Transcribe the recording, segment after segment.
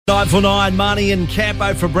949, Marnie and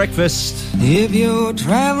Campo for breakfast. If you're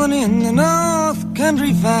traveling in the North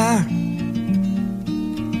Country Fair,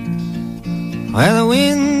 where the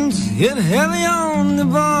winds hit heavy on the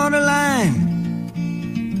borderline.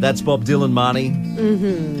 That's Bob Dylan, Marnie.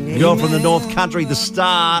 Mm-hmm. Girl from the North Country, the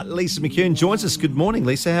star, Lisa McCune, joins us. Good morning,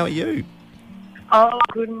 Lisa. How are you? Oh,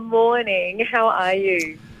 good morning. How are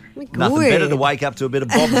you? Good. Nothing better to wake up to a bit of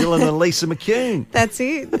Bob Dylan than Lisa McCune. That's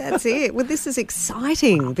it. Well, this is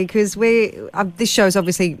exciting because this show's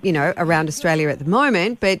obviously, around Australia at the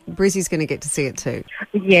moment, but Brizzy's going to get to see it too.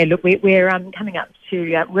 Yeah, look, we're coming up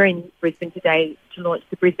to, we're in Brisbane today to launch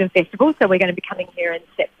the Brisbane Festival, so we're going to be coming here in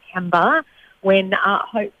September when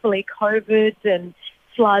hopefully COVID and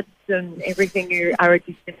floods and everything are a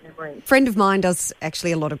distant memory. A friend of mine does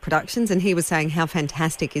actually a lot of productions, and he was saying how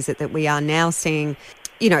fantastic is it that we are now seeing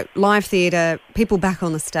live theatre, people back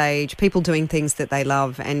on the stage, people doing things that they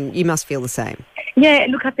love, and you must feel the same. Yeah,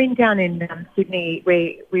 look, I've been down in Sydney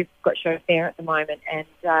where we've got shows there at the moment, and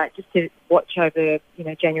just to watch over,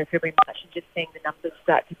 January, February, March, and just seeing the numbers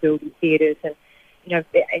start to build in theatres and,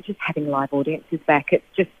 just having live audiences back.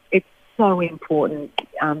 It's so important,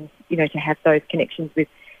 to have those connections with,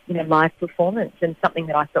 live performance, and something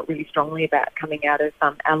that I felt really strongly about coming out of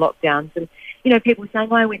our lockdowns. And, people saying,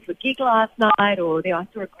 well, I went to a gig last night, or I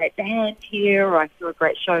saw a great band here, or I saw a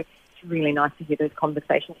great show. It's really nice to hear those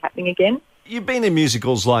conversations happening again. You've been in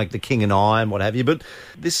musicals like The King and I and what have you, but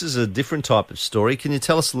this is a different type of story. Can you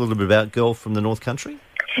tell us a little bit about Girl from the North Country?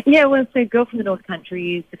 Yeah, well, so Girl from the North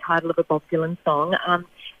Country is the title of a Bob Dylan song.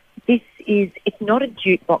 It's not a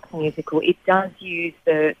jukebox musical. It does use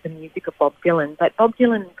the music of Bob Dylan, but Bob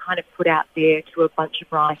Dylan kind of put out there to a bunch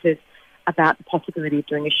of writers about the possibility of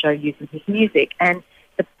doing a show using his music. And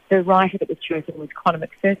the writer that was chosen was Conor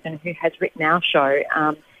McPherson, who has written our show.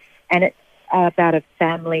 And it's about a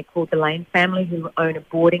family called the Lane family who own a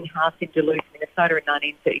boarding house in Duluth, Minnesota in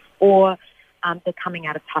 1934. They're coming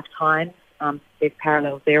out of tough times. There's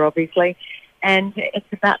parallels there, obviously. And it's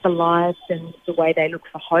about the lives and the way they look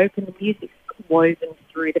for hope, and the music's woven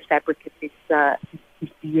through the fabric of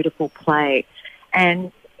this beautiful play.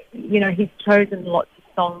 And, he's chosen lots of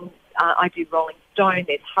songs. I do Rolling Stone,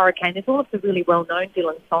 there's Hurricane, there's all of the really well-known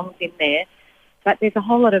Dylan songs in there. But there's a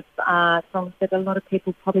whole lot of songs that a lot of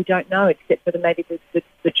people probably don't know, except for maybe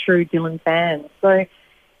the true Dylan fans. So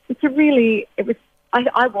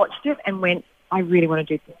I watched it and went, I really want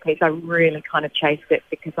to do this piece. I really kind of chased it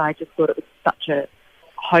because I just thought it was such a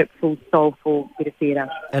hopeful, soulful bit of theatre.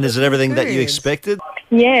 And is it everything that you expected?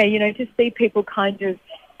 Yeah, to see people kind of,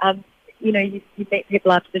 you meet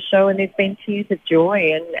people after the show and there's been tears of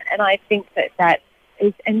joy. And I think that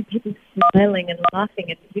is, and people smiling and laughing,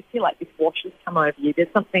 and you feel like this wash has come over you.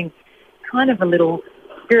 There's something kind of a little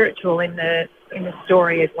spiritual in the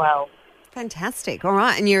story as well. Fantastic. All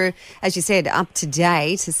right. And you're, as you said, up to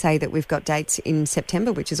date to say that we've got dates in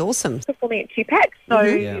September, which is awesome. Performing at QPAC.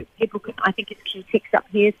 So people can, I think it's Q6 up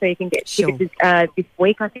here, so you can get tickets this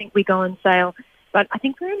week. I think we go on sale. But I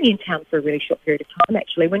think we're only in town for a really short period of time,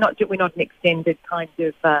 actually. We're not an extended kind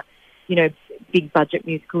of, big budget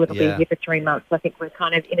musical. It'll be here for 3 months. I think we're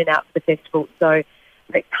kind of in and out for the festival. So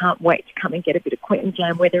I can't wait to come and get a bit of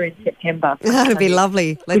Queensland weather in September. That'd be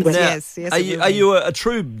lovely. Yes. Are you a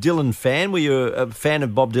true Dylan fan? Were you a fan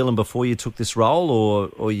of Bob Dylan before you took this role,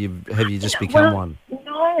 or have you just become one?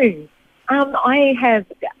 No.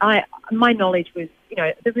 My knowledge was,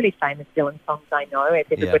 the really famous Dylan songs I know, as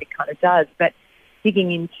everybody kind of does, but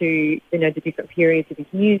digging into, the different periods of his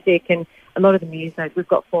music and a lot of the musos. We've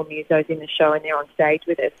got 4 musos in the show and they're on stage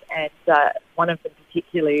with us, and one of them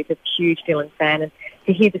particularly is a huge Dylan fan, and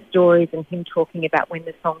to hear the stories and him talking about when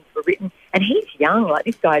the songs were written. And he's young, like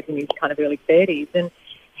this guy's in his kind of early 30s, and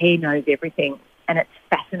he knows everything, and it's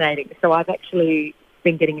fascinating. So I've actually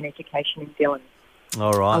been getting an education in Dylan.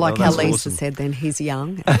 All right. I like how Lisa awesome. said then he's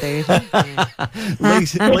young at 30.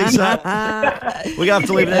 Lisa, we're going to have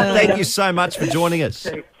to leave it there. Thank you so much for joining us.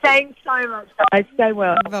 Thanks so much, guys. Stay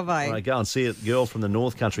well. Bye-bye. All right, go and see it, Girl from the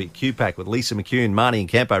North Country at QPAC with Lisa McCune, Marnie and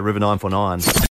Campo, River 949.